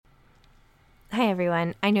Hi,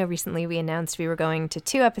 everyone. I know recently we announced we were going to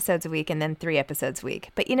 2 episodes a week and then 3 episodes a week.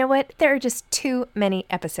 But you know what? There are just too many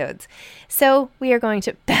episodes. So we are going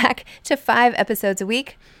back to 5 episodes a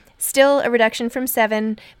week. Still a reduction from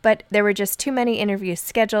 7, but there were just too many interviews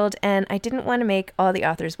scheduled, and I didn't want to make all the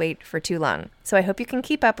authors wait for too long. So I hope you can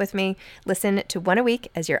keep up with me. Listen to 1 a week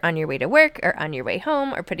as you're on your way to work or on your way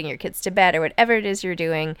home or putting your kids to bed or whatever it is you're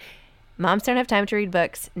doing. Moms don't have time to read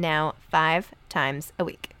books now 5 times a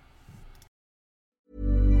week.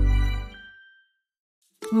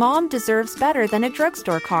 Mom deserves better than a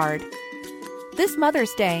drugstore card. This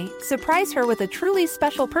Mother's Day, surprise her with a truly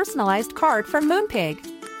special personalized card from Moonpig.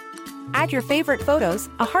 Add your favorite photos,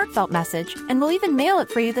 a heartfelt message, and we'll even mail it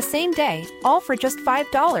for you the same day, all for just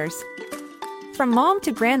 $5. From mom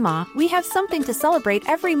to grandma, we have something to celebrate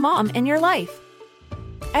every mom in your life.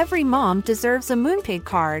 Every mom deserves a Moonpig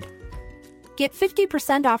card. Get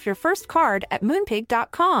 50% off your first card at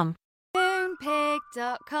moonpig.com.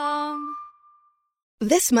 Moonpig.com.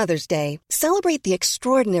 This Mother's Day, celebrate the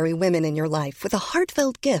extraordinary women in your life with a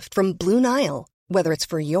heartfelt gift from Blue Nile. Whether it's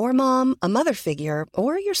for your mom, a mother figure,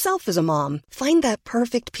 or yourself as a mom, find that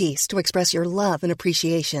perfect piece to express your love and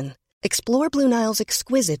appreciation. Explore Blue Nile's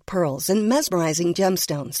exquisite pearls and mesmerizing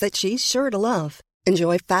gemstones that she's sure to love.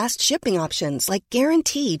 Enjoy fast shipping options like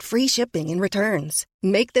guaranteed free shipping and returns.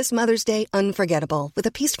 Make this Mother's Day unforgettable with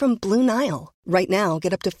a piece from Blue Nile. Right now,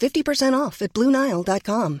 get up to 50% off at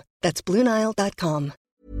BlueNile.com. That's BlueNile.com.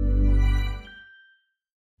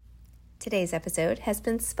 Today's episode has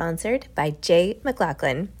been sponsored by J.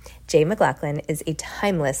 McLaughlin. J. McLaughlin is a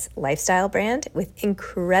timeless lifestyle brand with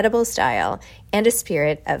incredible style and a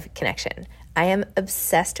spirit of connection. I am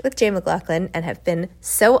obsessed with J. McLaughlin and have been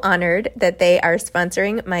so honored that they are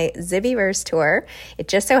sponsoring my Zibbyverse tour. It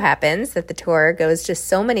just so happens that the tour goes to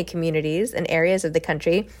so many communities and areas of the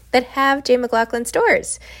country that have J. McLaughlin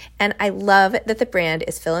stores. And I love that the brand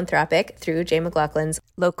is philanthropic through J. McLaughlin's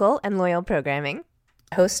local and loyal programming.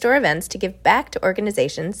 Host store events to give back to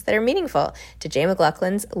organizations that are meaningful to J.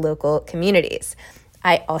 McLaughlin's local communities.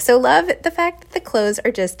 I also love the fact that the clothes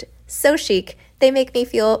are just so chic. They make me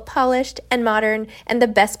feel polished and modern, and the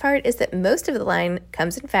best part is that most of the line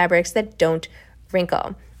comes in fabrics that don't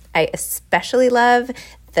wrinkle. I especially love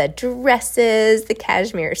the dresses, the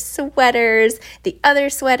cashmere sweaters, the other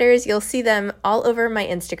sweaters. You'll see them all over my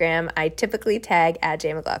Instagram. I typically tag at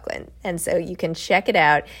J. McLaughlin, and so you can check it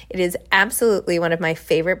out. It is absolutely one of my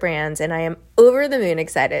favorite brands, and I am over the moon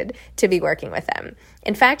excited to be working with them.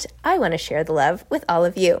 In fact, I want to share the love with all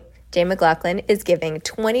of you. J. McLaughlin is giving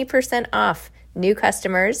 20% off new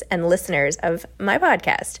customers and listeners of my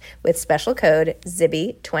podcast with special code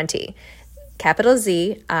ZIBBY20, capital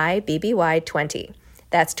ZIBBY 20.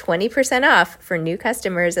 That's 20% off for new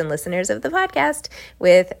customers and listeners of the podcast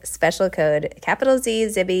with special code capital Z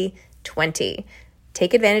ZIBBY 20.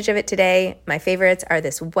 Take advantage of it today. My favorites are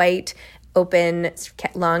this white, open,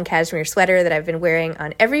 long cashmere sweater that I've been wearing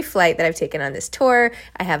on every flight that I've taken on this tour.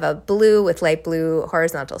 I have a blue with light blue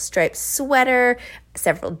horizontal striped sweater,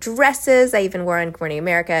 several dresses I even wore on Good Morning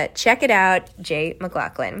America. Check it out, J.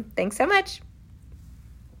 McLaughlin. Thanks so much.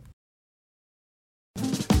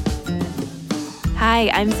 Hi,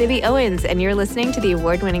 I'm Zibby Owens, and you're listening to the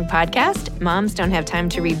award-winning podcast, Moms Don't Have Time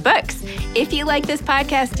to Read Books. If you like this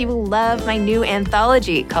podcast, you will love my new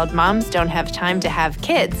anthology called Moms Don't Have Time to Have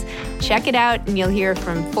Kids. Check it out, and you'll hear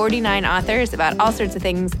from 49 authors about all sorts of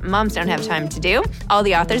things moms don't have time to do. All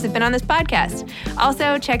the authors have been on this podcast.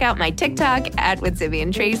 Also, check out my TikTok @with Zibby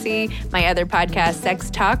and Tracy, my other podcast,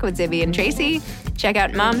 Sex Talk with Zibby and Tracy. Check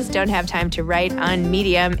out Moms Don't Have Time to Write on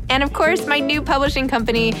Medium. And of course, my new publishing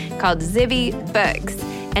company called Zibby Books.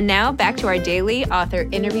 And now back to our daily author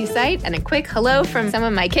interview site and a quick hello from some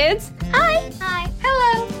of my kids. Hi. Hi.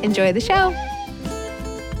 Hello. Enjoy the show.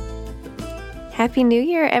 Happy New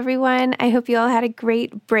Year, everyone. I hope you all had a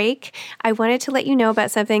great break. I wanted to let you know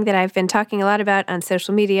about something that I've been talking a lot about on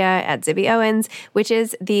social media at Zibby Owens, which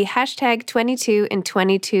is the hashtag 22 in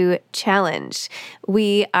 22 challenge.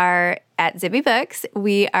 We are at Zibby Books,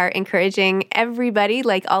 we are encouraging everybody,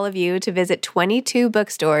 like all of you, to visit 22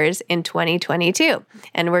 bookstores in 2022.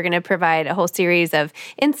 And we're going to provide a whole series of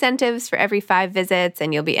incentives for every 5 visits,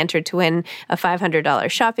 and you'll be entered to win a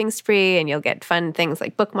 $500 shopping spree, and you'll get fun things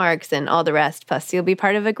like bookmarks and all the rest. Plus, you'll be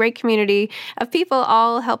part of a great community of people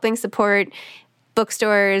all helping support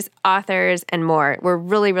bookstores, authors, and more. We're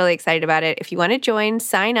really, really excited about it. If you want to join,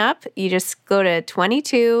 sign up. You just go to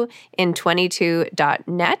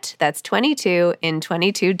 22in22.net. That's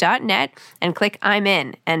 22in22.net and click I'm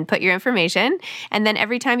in and put your information. And then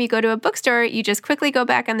every time you go to a bookstore, you just quickly go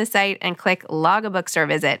back on the site and click log a bookstore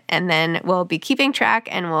visit. And then we'll be keeping track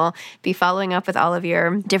and we'll be following up with all of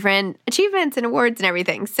your different achievements and awards and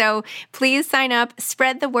everything. So please sign up,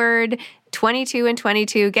 spread the word.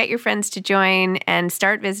 22in22, get your friends to join and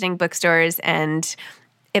start visiting bookstores, and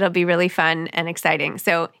it'll be really fun and exciting.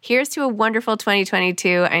 So here's to a wonderful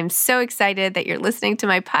 2022. I'm so excited that you're listening to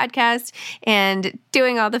my podcast and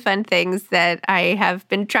doing all the fun things that I have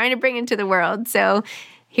been trying to bring into the world. So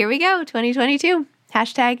here we go, 2022.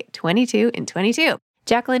 Hashtag 22in22.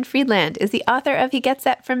 Jacqueline Friedland is the author of He Gets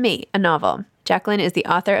That From Me, a novel. Jacqueline is the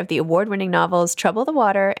author of the award-winning novels Trouble the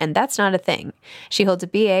Water and That's Not a Thing. She holds a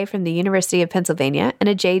BA from the University of Pennsylvania and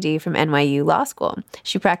a JD from NYU Law School.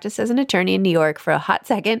 She practiced as an attorney in New York for a hot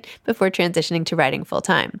second before transitioning to writing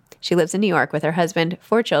full-time. She lives in New York with her husband,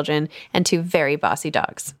 4 children, and 2 very bossy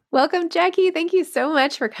dogs. Welcome, Jackie. Thank you so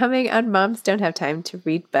much for coming on Moms Don't Have Time to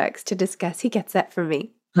Read Books to discuss He Gets That From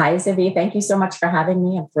Me. Hi, Zibby. Thank you so much for having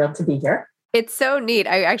me. I'm thrilled to be here. It's so neat.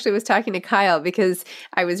 I actually was talking to Kyle because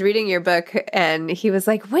I was reading your book and he was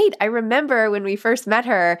like, wait, I remember when we first met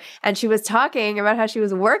her and she was talking about how she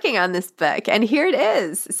was working on this book and here it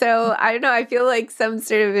is. So I don't know, I feel like some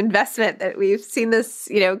sort of investment that we've seen this,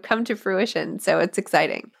 come to fruition. So it's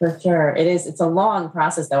exciting. For sure. It is. It's a long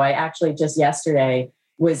process though. I actually just yesterday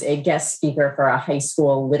was a guest speaker for a high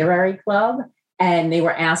school literary club. And they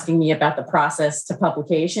were asking me about the process to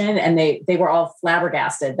publication. And they were all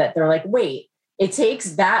flabbergasted that they're like, wait, it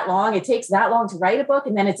takes that long. It takes that long to write a book.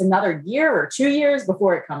 And then it's another year or 2 years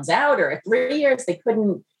before it comes out, or 3 years. They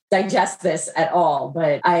couldn't digest this at all.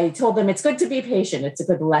 But I told them it's good to be patient. It's a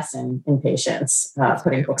good lesson in patience,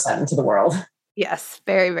 putting books out into the world. Yes,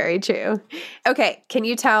 very, very true. Okay. Can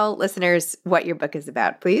you tell listeners what your book is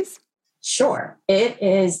about, please? Sure. It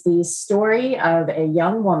is the story of a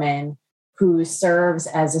young woman who serves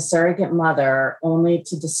as a surrogate mother only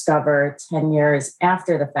to discover 10 years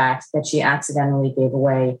after the fact that she accidentally gave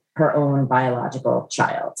away her own biological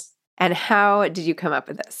child. And how did you come up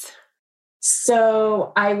with this?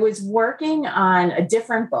 So I was working on a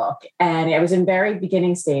different book and I was in very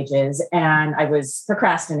beginning stages and I was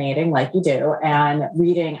procrastinating like you do and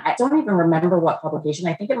reading. I don't even remember what publication.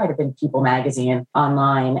 I think it might have been People magazine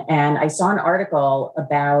online. And I saw an article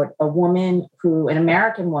about an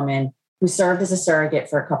American woman who served as a surrogate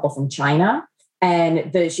for a couple from China.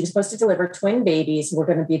 And she was supposed to deliver twin babies who were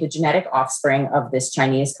going to be the genetic offspring of this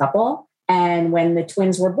Chinese couple. And when the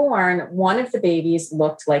twins were born, one of the babies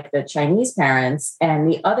looked like the Chinese parents,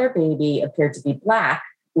 and the other baby appeared to be Black,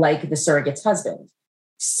 like the surrogate's husband.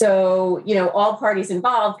 So, all parties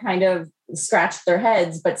involved kind of scratched their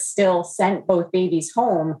heads, but still sent both babies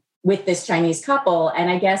home with this Chinese couple.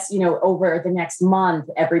 And I guess, over the next month,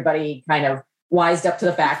 everybody kind of wised up to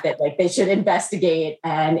the fact that they should investigate.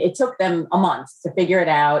 And it took them a month to figure it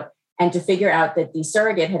out and to figure out that the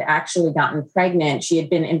surrogate had actually gotten pregnant. She had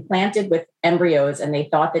been implanted with embryos and they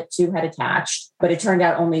thought that 2 had attached, but it turned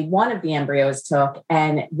out only one of the embryos took.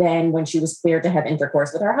 And then when she was cleared to have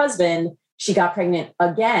intercourse with her husband, she got pregnant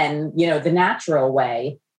again, the natural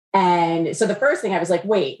way. And so the first thing I was like,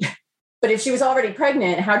 wait, but if she was already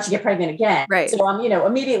pregnant, how'd she get pregnant again? Right. So I'm,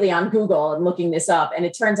 immediately on Google and looking this up. And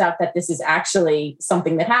it turns out that this is actually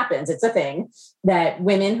something that happens. It's a thing that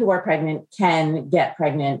women who are pregnant can get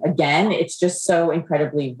pregnant again. It's just so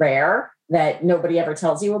incredibly rare that nobody ever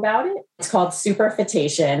tells you about it. It's called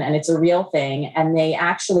superfetation and it's a real thing. And they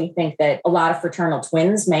actually think that a lot of fraternal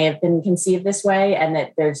twins may have been conceived this way and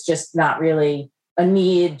that there's just not really a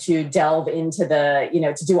need to delve into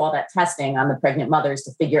to do all that testing on the pregnant mothers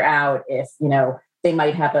to figure out if, they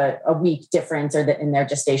might have a week difference or in their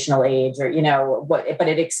gestational age or, but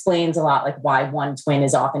it explains a lot like why one twin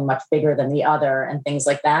is often much bigger than the other and things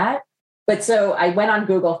like that. But so I went on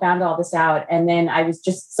Google, found all this out, and then I was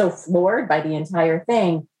just so floored by the entire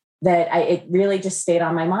thing that it really just stayed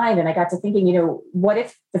on my mind. And I got to thinking, what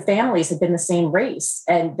if the families had been the same race?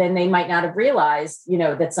 And then they might not have realized,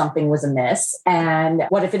 that something was amiss. And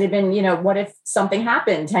what if it had been, what if something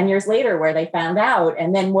happened 10 years later where they found out?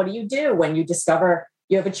 And then what do you do when you discover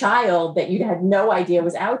you have a child that you had no idea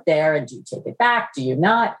was out there? And do you take it back? Do you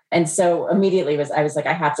not? And so immediately I was like,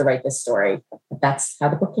 I have to write this story. That's how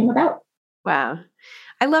the book came about. Wow.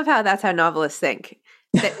 I love how that's how novelists think.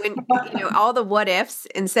 That when, all the what ifs,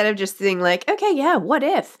 instead of just saying like, okay, yeah, what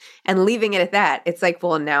if, and leaving it at that, it's like,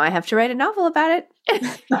 well, now I have to write a novel about it.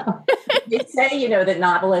 They say, that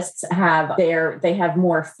novelists they have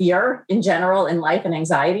more fear in general in life and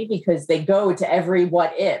anxiety because they go to every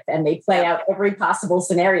what if and they play out every possible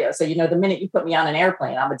scenario. So, the minute you put me on an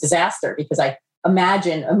airplane, I'm a disaster because I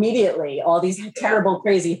imagine immediately all these terrible,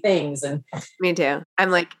 crazy things. And me too. I'm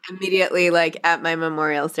like immediately like at my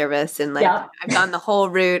memorial service and like I've gone the whole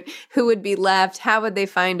route. Who would be left? How would they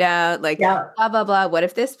find out? Like blah, blah, blah. What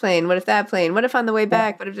if this plane? What if that plane? What if on the way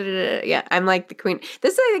back? What if, yeah, I'm like the queen.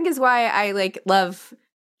 This I think is why I like love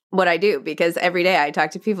what I do, because every day I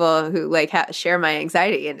talk to people who like share my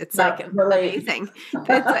anxiety and it's like amazing. It's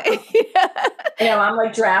like, I'm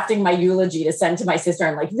like drafting my eulogy to send to my sister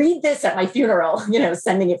and like, read this at my funeral,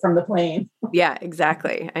 sending it from the plane. Yeah,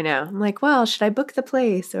 exactly. I know. I'm like, well, should I book the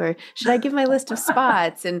place or should I give my list of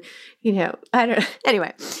spots? And, I don't know.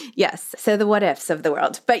 Anyway, yes. So the what ifs of the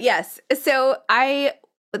world. But yes, so I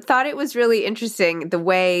thought it was really interesting the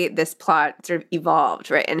way this plot sort of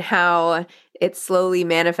evolved, right? And how it slowly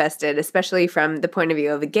manifested, especially from the point of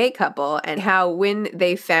view of a gay couple, and how when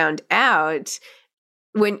they found out,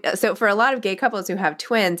 so for a lot of gay couples who have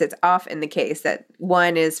twins, it's often the case that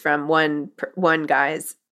one is from one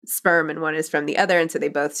guy's sperm and one is from the other. And so they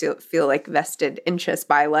both feel like vested interest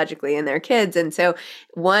biologically in their kids. And so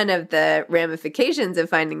one of the ramifications of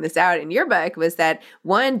finding this out in your book was that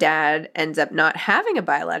one dad ends up not having a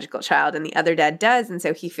biological child and the other dad does. And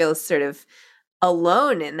so he feels sort of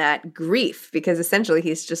alone in that grief because essentially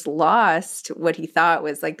he's just lost what he thought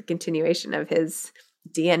was like the continuation of his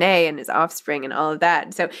DNA and his offspring and all of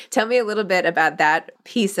that. So tell me a little bit about that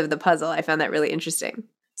piece of the puzzle. I found that really interesting.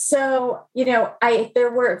 So,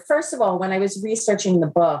 first of all, when I was researching the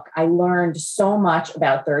book, I learned so much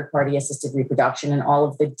about third-party assisted reproduction and all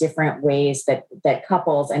of the different ways that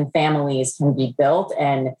couples and families can be built.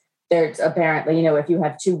 And there's apparently, if you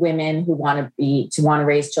have two women who want to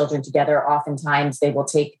raise children together, oftentimes they will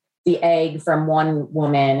take the egg from one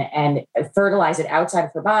woman and fertilize it outside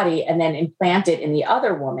of her body and then implant it in the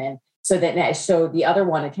other woman. So the other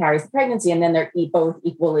one carries the pregnancy and then they're both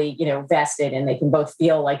equally, vested and they can both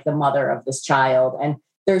feel like the mother of this child. And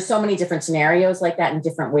there's so many different scenarios like that and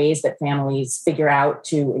different ways that families figure out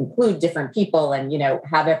to include different people and,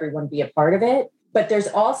 have everyone be a part of it. But there's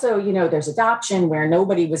also, there's adoption where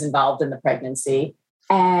nobody was involved in the pregnancy.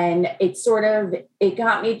 And it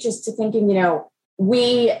got me just to thinking,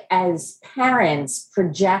 we as parents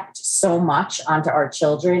project so much onto our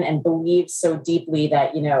children and believe so deeply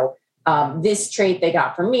that, this trait they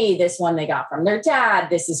got from me, this one they got from their dad,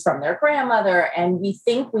 this is from their grandmother. And we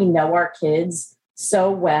think we know our kids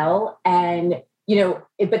so well. And,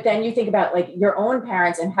 but then you think about like your own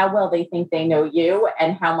parents and how well they think they know you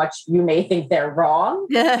and how much you may think they're wrong.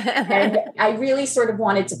 And I really sort of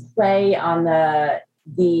wanted to play on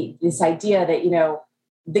this idea that,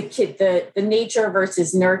 the nature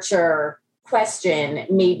versus nurture question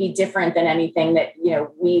may be different than anything that,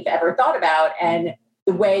 we've ever thought about. And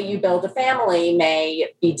the way you build a family may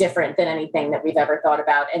be different than anything that we've ever thought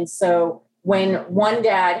about. And so when one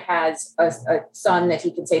dad has a son that he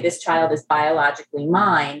can say, this child is biologically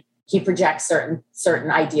mine, he projects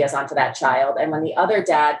certain ideas onto that child. And when the other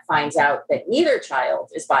dad finds out that neither child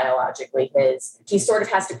is biologically his, he sort of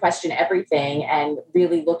has to question everything and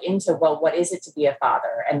really look into, well, what is it to be a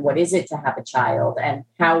father? And what is it to have a child? And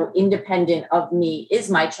how independent of me is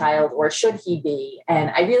my child, or should he be? And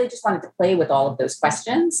I really just wanted to play with all of those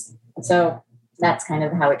questions. And so that's kind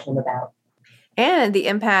of how it came about. And the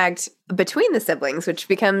impact between the siblings, which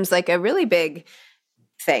becomes like a really big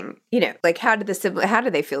thing, like how do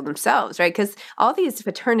they feel themselves, right? Because all these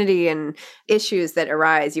paternity and issues that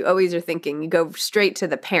arise, you always are thinking you go straight to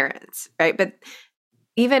the parents, right? But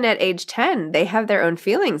even at age 10, they have their own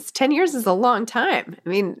feelings. 10 years is a long time. I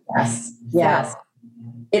mean, yes.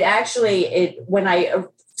 When I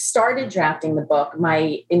started drafting the book,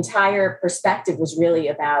 my entire perspective was really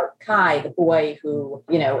about Kai, the boy who,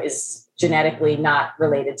 is genetically not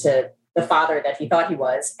related to the father that he thought he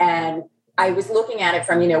was. And I was looking at it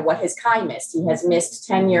from, what has Kai missed? He has missed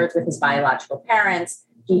 10 years with his biological parents.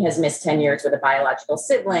 He has missed 10 years with a biological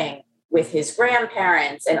sibling, with his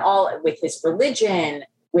grandparents, and all with his religion,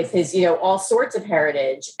 with his, all sorts of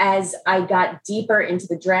heritage. As I got deeper into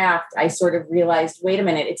the draft, I sort of realized, wait a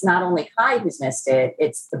minute, it's not only Kai who's missed it,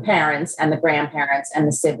 it's the parents and the grandparents and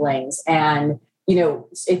the siblings. And,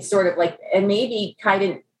 it's sort of like, and maybe Kai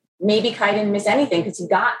didn't miss anything because he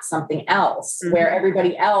got something else where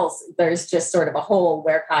everybody else, there's just sort of a hole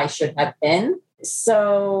where Kai should have been.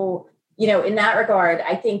 So, in that regard,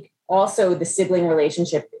 I think also the sibling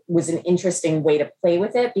relationship was an interesting way to play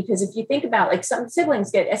with it, because if you think about like some siblings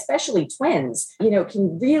get, especially twins,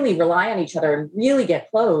 can really rely on each other and really get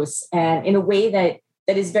close, and in a way that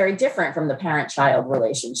is very different from the parent-child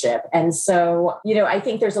relationship. And so, I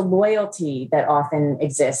think there's a loyalty that often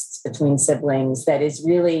exists between siblings that is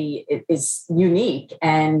really is unique.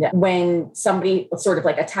 And when somebody sort of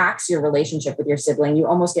like attacks your relationship with your sibling, you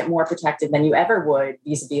almost get more protected than you ever would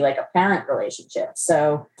vis-a-vis like a parent relationship.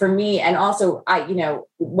 So for me, and also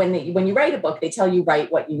when you write a book, they tell you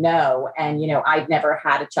write what you know. And, I've never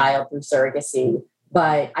had a child through surrogacy,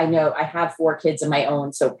 but I know I have 4 kids of my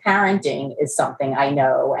own. So parenting is something I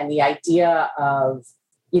know. And the idea of,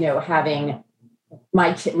 having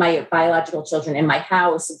my biological children in my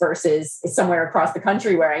house versus somewhere across the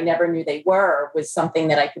country where I never knew they were was something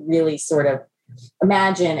that I could really sort of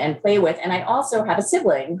imagine and play with. And I also have a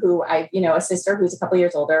sibling who a sister who's a couple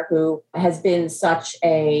years older, who has been such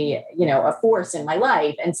a force in my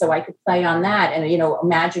life. And so I could play on that and,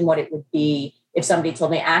 imagine what it would be if somebody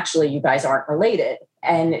told me, actually, you guys aren't related.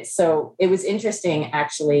 And so it was interesting,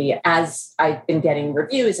 actually, as I've been getting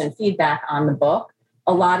reviews and feedback on the book,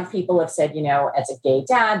 a lot of people have said, as a gay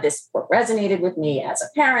dad, this book resonated with me. As a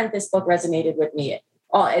parent, this book resonated with me,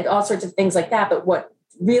 all sorts of things like that. But what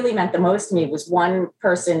really meant the most to me was one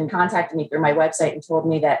person contacted me through my website and told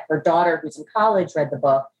me that her daughter, who's in college, read the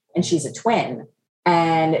book, and she's a twin.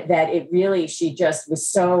 And that she just was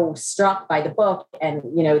so struck by the book and,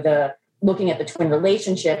 looking at the twin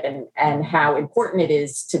relationship and how important it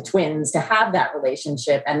is to twins to have that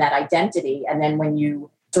relationship and that identity. And then when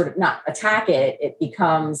you sort of not attack it, it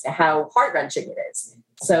becomes how heart-wrenching it is.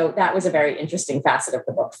 So that was a very interesting facet of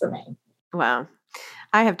the book for me. Wow.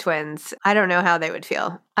 I have twins. I don't know how they would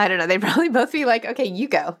feel. I don't know. They'd probably both be like, okay, you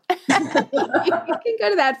go. You can go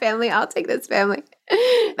to that family. I'll take this family.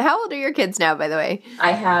 How old are your kids now, by the way?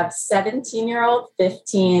 I have 17-year-old,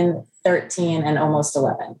 15, 13, and almost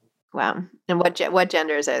 11. Wow. And what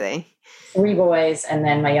genders are they? 3 boys, and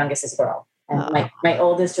then my youngest is a girl. And my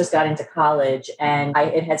oldest just got into college, and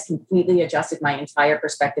it has completely adjusted my entire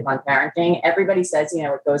perspective on parenting. Everybody says,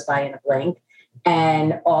 it goes by in a blink.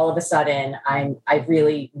 And all of a sudden, I've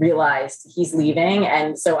really realized he's leaving.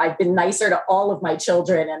 And so I've been nicer to all of my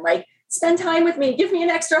children and like, spend time with me, give me an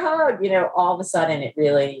extra hug. All of a sudden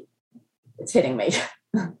it's hitting me.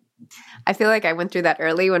 I feel like I went through that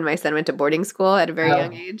early when my son went to boarding school at a very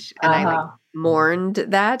young age, and I mourned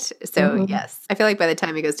that. So yes, I feel like by the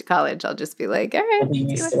time he goes to college, I'll just be like, all right,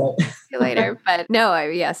 see you later. But no,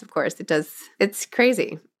 yes, of course it does. It's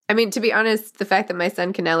crazy. I mean, to be honest, the fact that my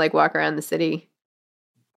son can now like walk around the city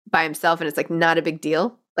by himself and it's like not a big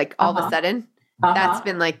deal, like all of a sudden, that's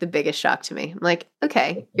been like the biggest shock to me. I'm like,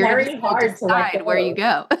 okay, you're very hard to decide where you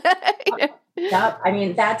go. Yeah, I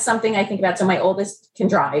mean, that's something I think about. So my oldest can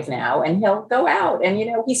drive now and he'll go out and,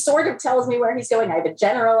 he sort of tells me where he's going. I have a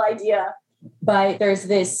general idea, but there's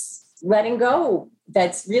this letting go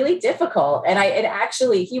that's really difficult. And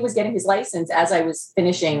he was getting his license as I was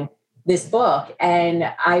finishing this book.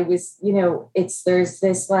 And I was,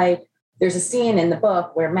 there's a scene in the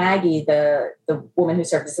book where Maggie, the woman who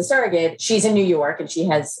served as a surrogate, she's in New York and she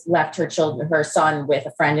has left her son with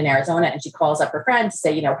a friend in Arizona. And she calls up her friend to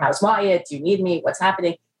say, how's Wyatt? Do you need me? What's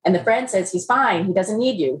happening? And the friend says, he's fine. He doesn't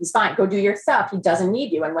need you. He's fine. Go do your stuff. He doesn't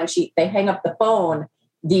need you. And when they hang up the phone,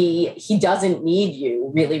 he doesn't need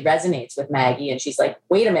you really resonates with Maggie. And she's like,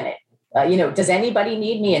 wait a minute. Does anybody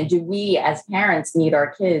need me? And do we as parents need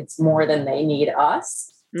our kids more than they need us?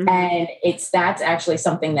 Mm-hmm. And that's actually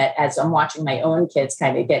something that as I'm watching my own kids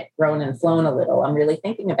kind of get grown and flown a little, I'm really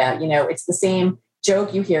thinking about, it's the same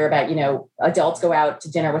joke you hear about, adults go out to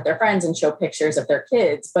dinner with their friends and show pictures of their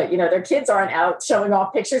kids, but, their kids aren't out showing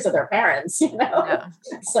off pictures of their parents, No.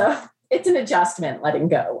 So it's an adjustment letting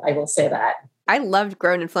go. I will say that. I loved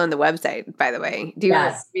Grown and Flown, the website, by the way. Do you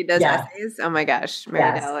read those essays? Oh my gosh,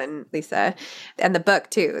 Marinelle and Lisa. And the book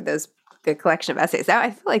too, the collection of essays.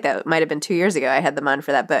 I feel like that might have been 2 years ago I had them on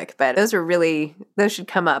for that book, but those should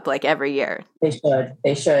come up like every year. They should.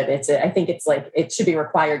 I think it's like, it should be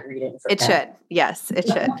required reading. It should. Yes, it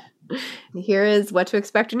should. Here is what to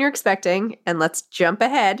expect when you're expecting. And let's jump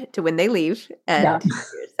ahead to when they leave. And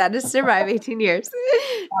that is survive 18 years.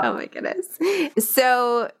 Oh my goodness.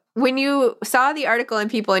 So when you saw the article in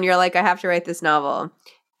People and you're like, I have to write this novel,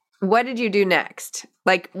 what did you do next?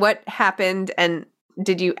 Like what happened, and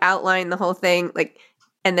did you outline the whole thing? Like,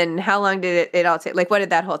 and then how long did it all take? Like, what did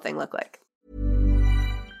that whole thing look like?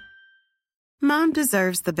 Mom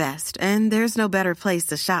deserves the best, and there's no better place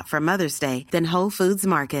to shop for Mother's Day than Whole Foods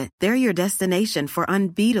Market. They're your destination for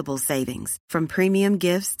unbeatable savings, from premium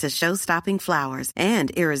gifts to show-stopping flowers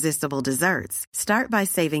and irresistible desserts. Start by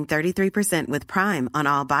saving 33% with Prime on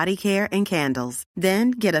all body care and candles.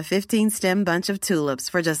 Then get a 15-stem bunch of tulips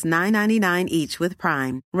for just $9.99 each with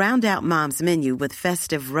Prime. Round out Mom's menu with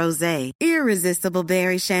festive rosé, irresistible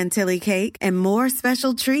berry chantilly cake, and more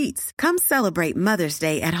special treats. Come celebrate Mother's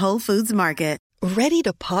Day at Whole Foods Market. Ready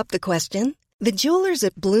to pop the question? The jewelers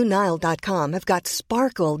at BlueNile.com have got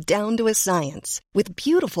sparkle down to a science with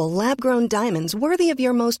beautiful lab-grown diamonds worthy of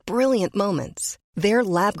your most brilliant moments. Their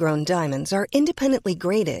lab-grown diamonds are independently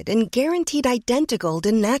graded and guaranteed identical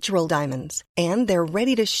to natural diamonds, and they're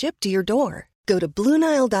ready to ship to your door. Go to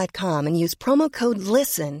BlueNile.com and use promo code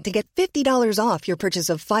LISTEN to get $50 off your purchase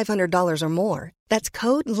of $500 or more. That's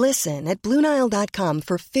code LISTEN at BlueNile.com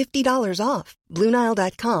for $50 off.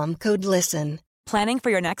 BlueNile.com, code LISTEN. Planning for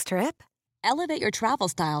your next trip? Elevate your travel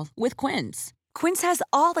style with Quince. Quince has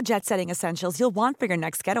all the jet-setting essentials you'll want for your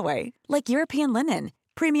next getaway, like European linen,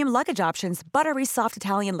 premium luggage options, buttery soft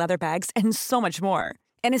Italian leather bags, and so much more.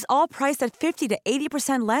 And is all priced at 50 to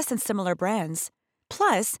 80% less than similar brands.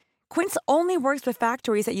 Plus, Quince only works with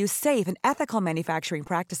factories that use safe and ethical manufacturing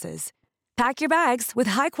practices. Pack your bags with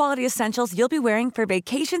high-quality essentials you'll be wearing for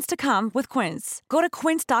vacations to come with Quince. Go to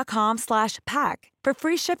quince.com/pack for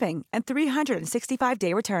free shipping and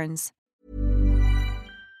 365-day returns.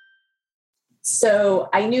 So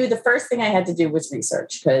I knew the first thing I had to do was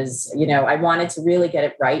research because, I wanted to really get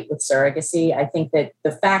it right with surrogacy. I think that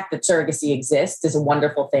the fact that surrogacy exists is a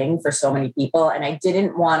wonderful thing for so many people. And I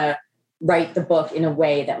didn't want to write the book in a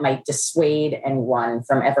way that might dissuade anyone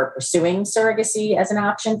from ever pursuing surrogacy as an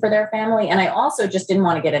option for their family. And I also just didn't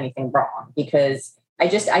want to get anything wrong because I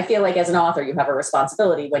feel like as an author, you have a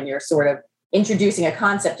responsibility when you're sort of introducing a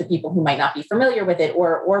concept to people who might not be familiar with it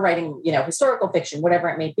or writing, historical fiction, whatever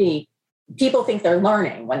it may be. People think they're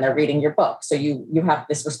learning when they're reading your book. So you have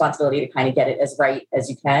this responsibility to kind of get it as right as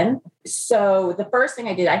you can. So the first thing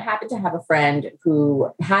I did, I happened to have a friend who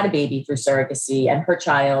had a baby through surrogacy and her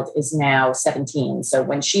child is now 17. So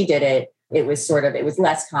when she did it, it was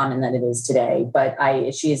less common than it is today, but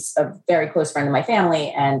she's a very close friend of my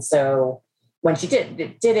family. And so when she did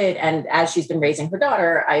it, and as she's been raising her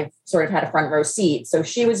daughter, I've sort of had a front row seat. So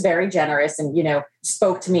she was very generous and,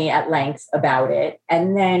 spoke to me at length about it.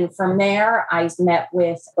 And then from there, I met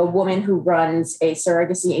with a woman who runs a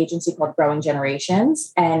surrogacy agency called Growing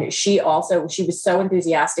Generations. And she was so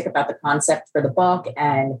enthusiastic about the concept for the book.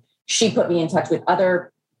 And she put me in touch with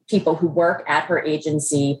other people who work at her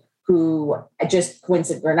agency who just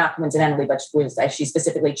not coincidentally, but she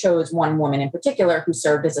specifically chose one woman in particular who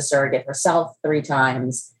served as a surrogate herself 3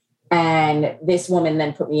 times. And this woman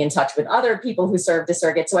then put me in touch with other people who served as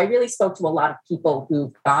surrogates. So I really spoke to a lot of people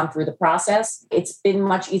who've gone through the process. It's been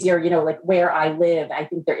much easier, like where I live, I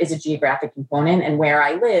think there is a geographic component. And where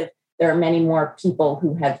I live, there are many more people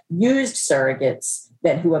who have used surrogates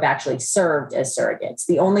than who have actually served as surrogates.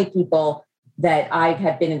 The only people that I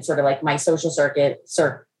have been in sort of like my social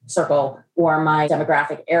circle or my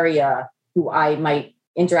demographic area who I might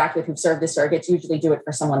interact with who've served as surrogates usually do it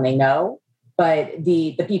for someone they know. But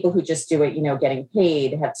the people who just do it, getting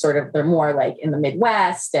paid they're more like in the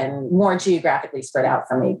Midwest and more geographically spread out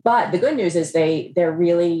for me. But the good news is they're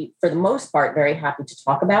really, for the most part, very happy to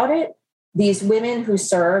talk about it. These women who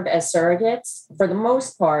serve as surrogates, for the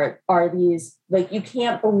most part, are these, like, you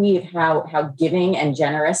can't believe how giving and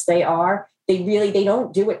generous they are. They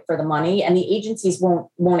don't do it for the money, and the agencies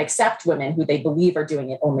won't accept women who they believe are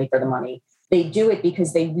doing it only for the money. They do it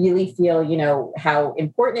because they really feel, how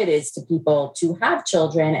important it is to people to have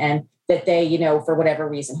children and that they, for whatever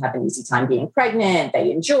reason, have an easy time being pregnant.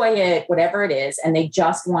 They enjoy it, whatever it is. And they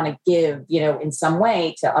just want to give, in some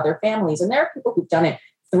way to other families. And there are people who've done it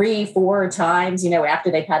 3-4 times,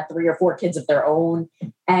 after they've had 3 or 4 kids of their own.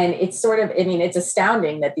 And it's it's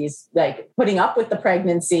astounding that these, like, putting up with the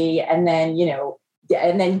pregnancy and then,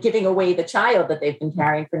 and then giving away the child that they've been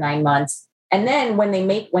carrying for 9 months. And then when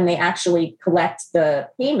they actually collect the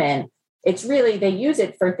payment, it's really, they use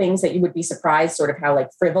it for things that you would be surprised sort of how like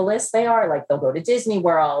frivolous they are. Like they'll go to Disney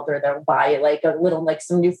World or they'll buy like a little, like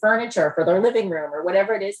some new furniture for their living room or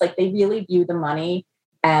whatever it is. Like they really view the money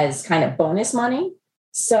as kind of bonus money.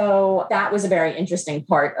 So that was a very interesting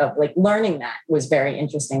part of like learning that was very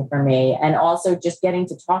interesting for me. And also just getting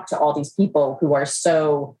to talk to all these people who are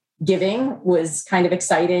so giving was kind of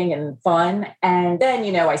exciting and fun. And then,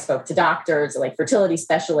 I spoke to doctors, like fertility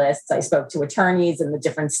specialists. I spoke to attorneys in the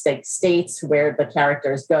different states where the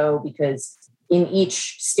characters go, because in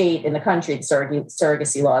each state in the country, the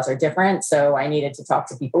surrogacy laws are different. So I needed to talk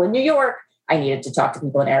to people in New York I needed to talk to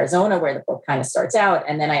people in Arizona where the book kind of starts out.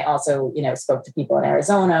 And then I also, spoke to people in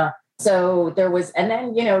Arizona. So there was, and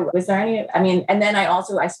then, was there any, and then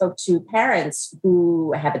I spoke to parents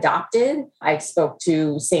who have adopted. I spoke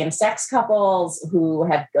to same-sex couples who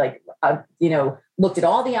have looked at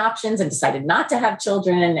all the options and decided not to have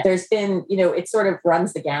children. And there's been, it sort of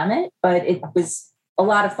runs the gamut, but it was a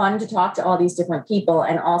lot of fun to talk to all these different people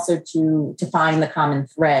and also to find the common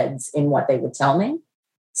threads in what they would tell me.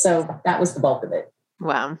 So that was the bulk of it.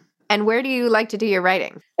 Wow. And where do you like to do your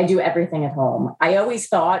writing? I do everything at home. I always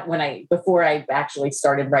thought before I actually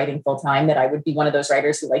started writing full time, that I would be one of those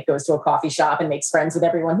writers who goes to a coffee shop and makes friends with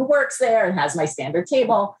everyone who works there and has my standard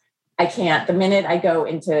table. I can't. The minute I go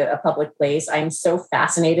into a public place, I'm so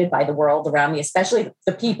fascinated by the world around me, especially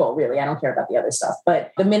the people, really. I don't care about the other stuff.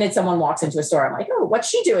 But the minute someone walks into a store, I'm like, oh, what's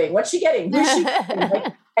she doing? What's she getting? Who's she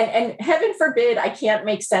getting? And heaven forbid, I can't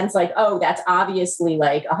make sense oh, that's obviously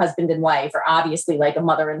a husband and wife, or obviously a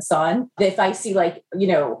mother and son. If I see a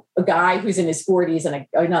guy who's in his 40s and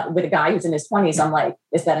not with a guy who's in his 20s, I'm like,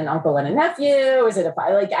 is that an uncle and a nephew? Is it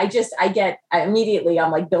immediately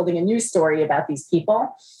I'm building a news story about these people.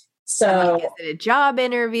 So is it a job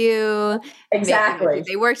interview? Exactly.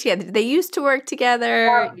 They work together. They used to work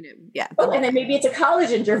together. Yeah. Oh, and then maybe it's a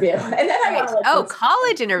college interview. And then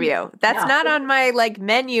college interview. That's not on my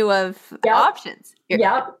menu of options.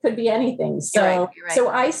 Could be anything. So, you're right. So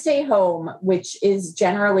I stay home, which is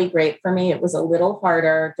generally great for me. It was a little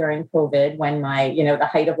harder during COVID when the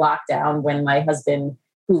height of lockdown, when my husband,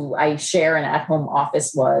 who I share an at-home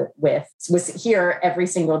office was here every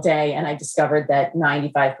single day. And I discovered that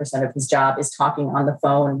 95% of his job is talking on the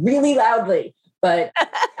phone really loudly. But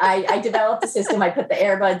I developed a system. I put the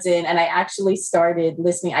earbuds in and I actually started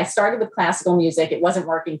listening. I started with classical music. It wasn't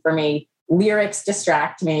working for me. Lyrics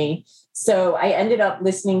distract me. So I ended up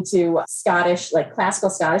listening to Scottish, classical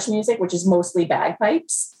Scottish music, which is mostly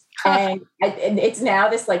bagpipes. And it's now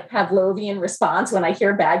this Pavlovian response. When I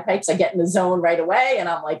hear bagpipes, I get in the zone right away and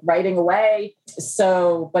I'm writing away.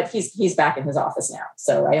 So, but he's back in his office now.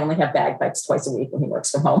 So I only have bagpipes twice a week when he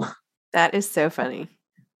works from home. That is so funny.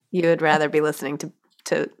 You would rather be listening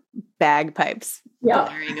to bagpipes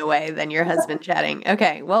blaring away than your husband chatting.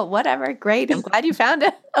 Okay, well, whatever. Great. I'm glad you found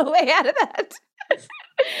a way out of that.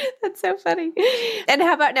 That's so funny. And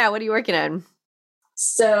how about now? What are you working on?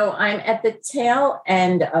 So I'm at the tail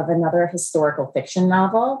end of another historical fiction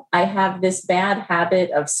novel. I have this bad habit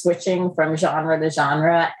of switching from genre to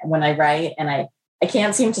genre when I write, and I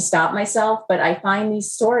can't seem to stop myself, but I find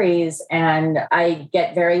these stories and I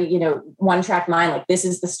get very, one-track mind, this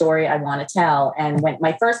is the story I want to tell. And when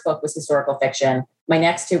my first book was historical fiction, my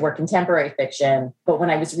next two were contemporary fiction. But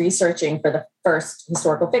when I was researching for the first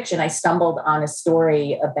historical fiction, I stumbled on a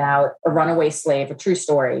story about a runaway slave, a true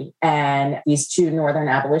story, and these two Northern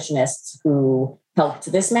abolitionists who helped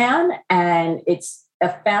this man. And it's a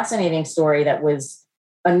fascinating story that was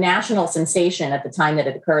a national sensation at the time that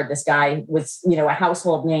it occurred. This guy was, a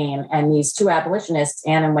household name. And these two abolitionists,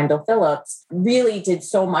 Anne and Wendell Phillips, really did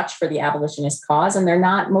so much for the abolitionist cause. And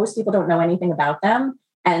most people don't know anything about them.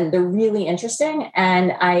 And they're really interesting.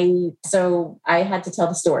 And so I had to tell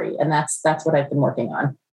the story. And that's what I've been working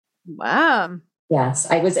on. Wow. Yes.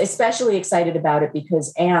 I was especially excited about it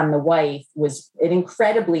because Anne, the wife, was an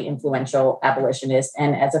incredibly influential abolitionist.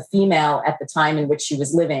 And as a female at the time in which she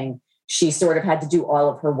was living, she sort of had to do all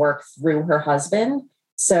of her work through her husband.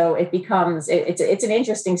 So it's an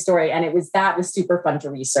interesting story. And that was super fun to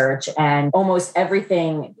research. And almost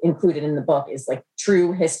everything included in the book is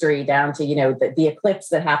true history down to, the eclipse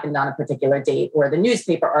that happened on a particular date or the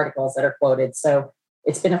newspaper articles that are quoted. So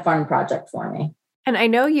it's been a fun project for me. And I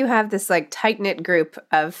know you have this tight-knit group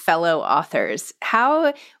of fellow authors.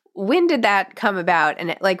 When did that come about?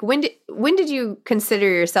 And when did you consider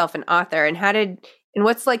yourself an author, and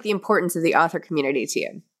what's the importance of the author community to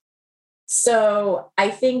you? So I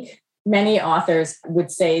think many authors would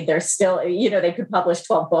say they're still, they could publish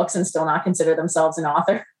 12 books and still not consider themselves an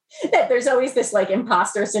author. There's always this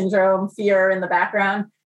imposter syndrome, fear in the background.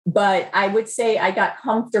 But I would say I got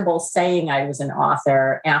comfortable saying I was an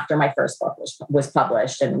author after my first book was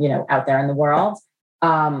published and, out there in the world.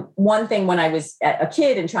 One thing when I was a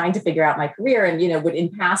kid and trying to figure out my career and, would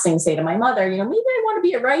in passing say to my mother, maybe I want to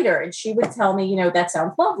be a writer. And she would tell me, that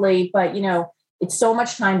sounds lovely, but, it's so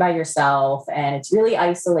much time by yourself and it's really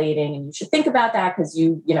isolating. And you should think about that because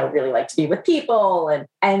you really like to be with people.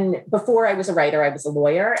 And before I was a writer, I was a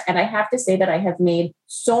lawyer. And I have to say that I have made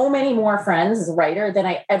so many more friends as a writer than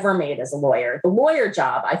I ever made as a lawyer. The lawyer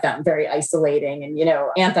job I found very isolating and,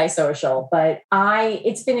 antisocial, but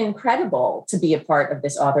it's been incredible to be a part of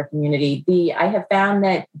this author community. I have found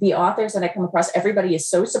that the authors that I come across, everybody is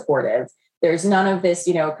so supportive. There's none of this,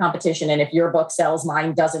 competition. And if your book sells,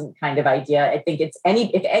 mine doesn't kind of idea. I think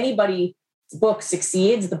if anybody's book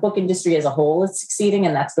succeeds, the book industry as a whole is succeeding,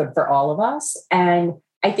 and that's good for all of us. And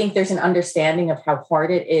I think there's an understanding of how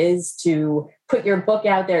hard it is to put your book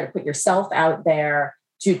out there, to put yourself out there,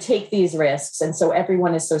 to take these risks. And so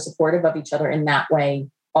everyone is so supportive of each other in that way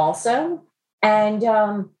also. And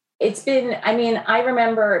it's been, I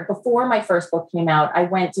remember before my first book came out, I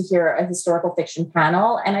went to hear a historical fiction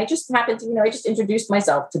panel, and I just happened to, I just introduced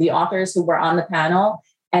myself to the authors who were on the panel.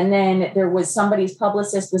 And then there was somebody's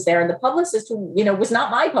publicist was there, and the publicist who, was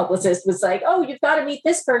not my publicist was like, oh, you've got to meet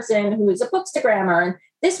this person who is a bookstagrammer, and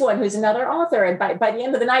this one who's another author. And by the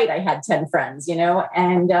end of the night, I had 10 friends,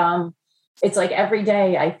 and it's like every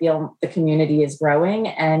day I feel the community is growing,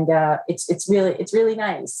 and it's really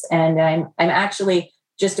nice. And I'm actually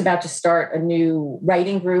just about to start a new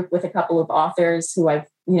writing group with a couple of authors who I've,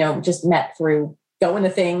 just met through going to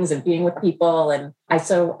things and being with people. And I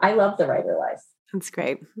love the writer life. That's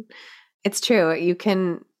great. It's true. You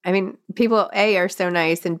can, people A, are so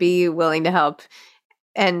nice, and B, willing to help.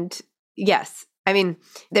 And yes,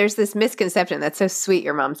 there's this misconception that's so sweet.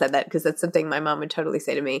 Your mom said that, because that's something my mom would totally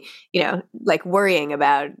say to me, like worrying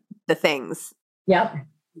about the things. Yeah.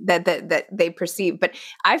 That they perceive. But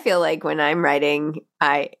I feel like when I'm writing,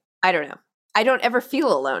 I don't know. I don't ever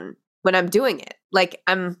feel alone when I'm doing it. Like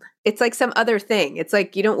it's like some other thing. It's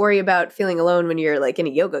like you don't worry about feeling alone when you're like in a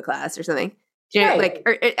yoga class or something. Right. Like,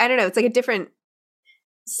 or I don't know. It's like a different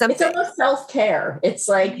something. It's almost self-care. It's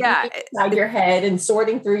like inside your head and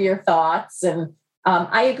sorting through your thoughts. And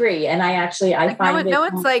I agree. And I find no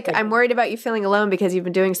one's like, I'm worried about you feeling alone because you've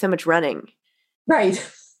been doing so much running. Right.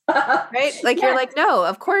 Right? Like, yes. You're like, no,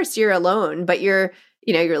 of course you're alone, but you're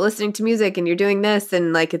listening to music and you're doing this,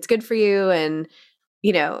 and like, it's good for you. And,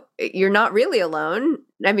 you're not really alone.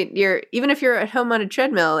 Even if you're at home on a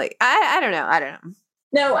treadmill, like, I don't know.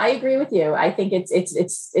 No, I agree with you. I think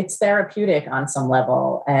it's therapeutic on some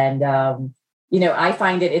level. And, I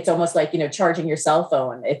find it's almost like, charging your cell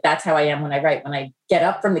phone. If that's how I am when I write, when I get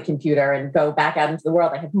up from the computer and go back out into the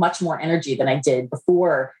world, I have much more energy than I did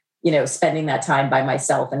before, spending that time by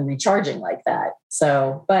myself and recharging like that.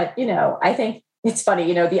 So, but, I think it's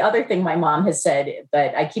funny, the other thing my mom has said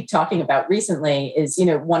that I keep talking about recently is,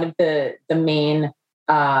 one of the main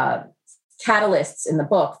catalysts in the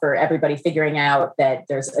book for everybody figuring out that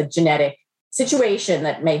there's a genetic situation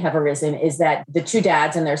that may have arisen is that the two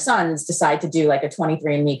dads and their sons decide to do like a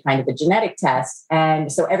 23andMe kind of a genetic test.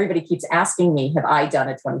 And so everybody keeps asking me, have I done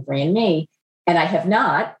a 23andMe? And I have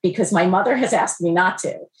not, because my mother has asked me not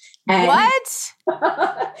to. And what?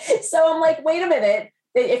 So I'm like, wait a minute.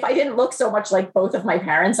 If I didn't look so much like both of my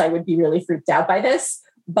parents, I would be really freaked out by this.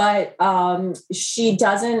 But she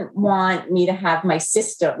doesn't want me to have my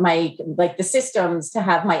system, the systems to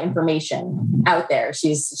have my information out there.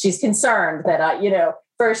 She's concerned that,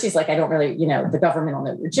 first she's like, I don't really, the government will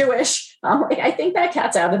know you're Jewish. I'm like, I think that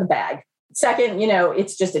cat's out of the bag. Second,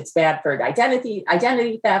 it's bad for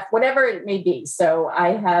identity theft, whatever it may be. So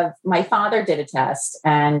my father did a test,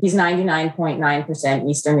 and he's 99.9%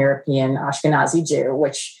 Eastern European Ashkenazi Jew,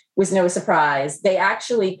 which was no surprise. They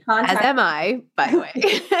actually contacted... As am I, by the way.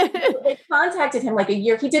 They contacted him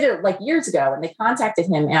he did it like years ago, and they contacted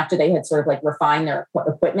him after they had sort of like refined their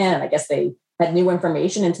equipment. And I guess they had new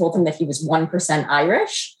information and told him that he was 1%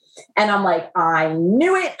 Irish. And I'm like, I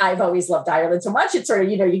knew it. I've always loved Ireland so much. It's sort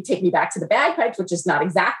of, you take me back to the bagpipes, which is not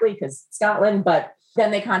exactly because Scotland, but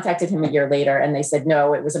then they contacted him a year later and they said,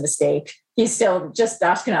 no, it was a mistake. He's still just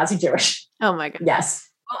Ashkenazi Jewish. Oh my God. Yes.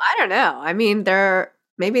 Well, I don't know.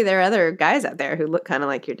 Maybe there are other guys out there who look kind of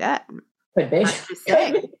like your dad. Could be.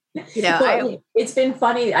 It's been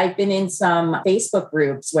funny. I've been in some Facebook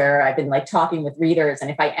groups where I've been like talking with readers.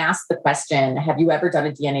 And if I ask the question, have you ever done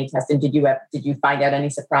a DNA test? And did you find out any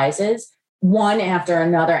surprises? One after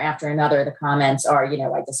another, the comments are,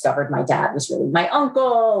 I discovered my dad was really my uncle,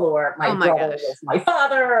 or my brother was my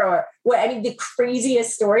father, or the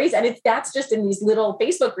craziest stories. And that's just in these little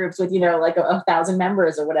Facebook groups with, like 1,000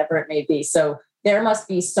 members or whatever it may be. So there must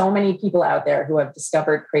be so many people out there who have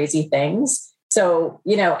discovered crazy things. So,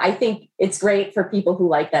 I think it's great for people who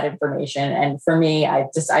like that information. And for me,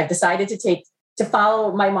 I've decided to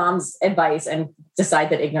follow my mom's advice and decide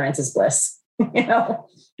that ignorance is bliss, All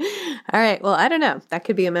right. Well, I don't know. That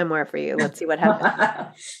could be a memoir for you. Let's see what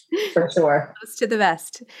happens. For sure. Close to the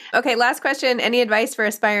vest. Okay. Last question. Any advice for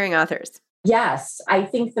aspiring authors? Yes. I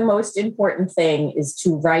think the most important thing is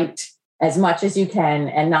to write as much as you can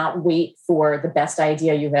and not wait for the best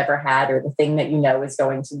idea you've ever had or the thing that is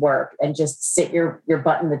going to work, and just sit your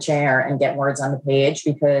butt in the chair and get words on the page,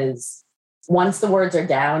 because once the words are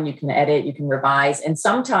down, you can edit, you can revise. And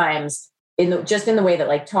sometimes just in the way that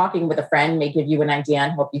like talking with a friend may give you an idea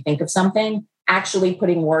and help you think of something, actually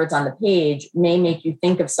putting words on the page may make you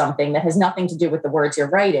think of something that has nothing to do with the words you're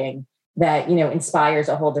writing that, inspires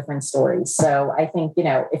a whole different story. So I think,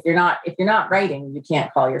 if you're not writing, you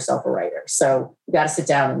can't call yourself a writer. So you got to sit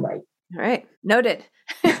down and write. All right. Noted.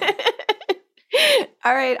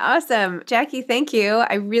 All right. Awesome. Jackie, thank you.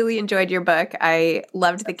 I really enjoyed your book. I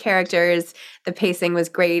loved the characters. The pacing was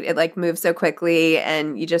great. It like moved so quickly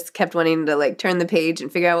and you just kept wanting to like turn the page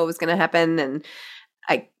and figure out what was going to happen. And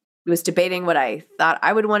I was debating what I thought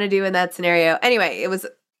I would want to do in that scenario. Anyway,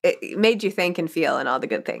 it made you think and feel and all the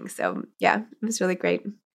good things. So yeah, it was really great.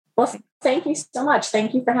 Well, thank you so much.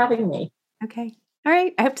 Thank you for having me. Okay. All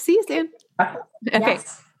right. I hope to see you soon. Okay.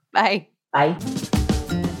 Yes. Bye. Bye.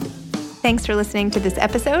 Thanks for listening to this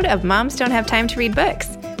episode of Moms Don't Have Time to Read Books.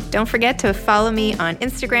 Don't forget to follow me on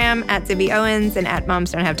Instagram at Zibby Owens and at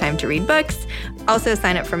Moms Don't Have Time to Read Books. Also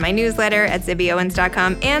sign up for my newsletter at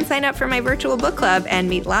zibbyowens.com and sign up for my virtual book club and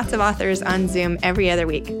meet lots of authors on Zoom every other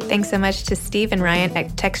week. Thanks so much to Steve and Ryan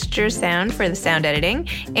at Texture Sound for the sound editing.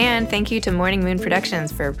 And thank you to Morning Moon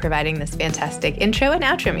Productions for providing this fantastic intro and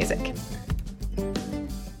outro music.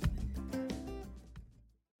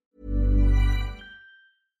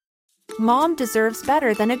 Mom deserves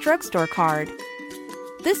better than a drugstore card.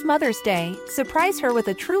 This Mother's Day, surprise her with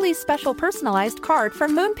a truly special personalized card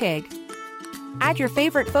from Moonpig. Add your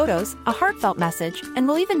favorite photos, a heartfelt message, and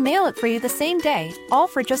we'll even mail it for you the same day, all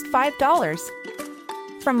for just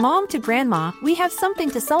 $5. From mom to grandma, we have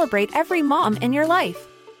something to celebrate every mom in your life.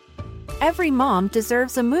 Every mom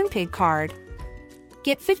deserves a Moonpig card.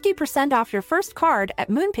 Get 50% off your first card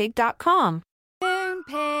at moonpig.com.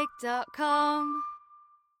 Moonpig.com.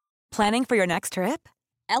 Planning for your next trip?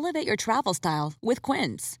 Elevate your travel style with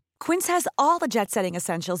Quince. Quince has all the jet-setting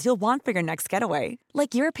essentials you'll want for your next getaway,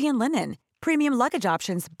 like European linen, premium luggage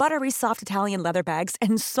options, buttery soft Italian leather bags,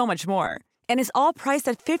 and so much more. And is all priced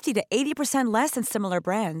at 50 to 80% less than similar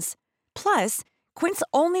brands. Plus, Quince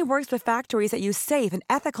only works with factories that use safe and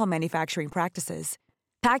ethical manufacturing practices.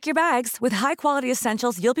 Pack your bags with high-quality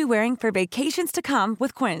essentials you'll be wearing for vacations to come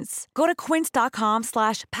with Quince. Go to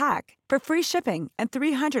quince.com/pack for free shipping and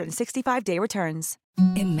 365-day returns.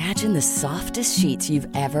 Imagine the softest sheets you've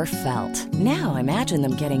ever felt. Now imagine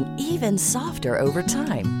them getting even softer over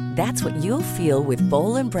time. That's what you'll feel with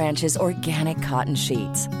Boll & Branch's organic cotton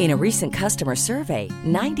sheets. In a recent customer survey,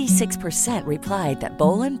 96% replied that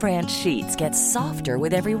Boll & Branch sheets get softer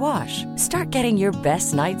with every wash. Start getting your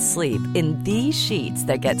best night's sleep in these sheets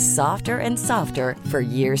that get softer and softer for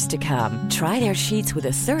years to come. Try their sheets with a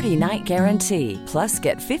 30-night guarantee. Plus,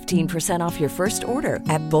 get 15% off your first order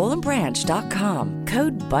at bollandbranch.com.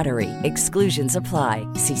 Code BUTTERY. Exclusions apply.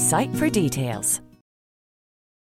 See site for details.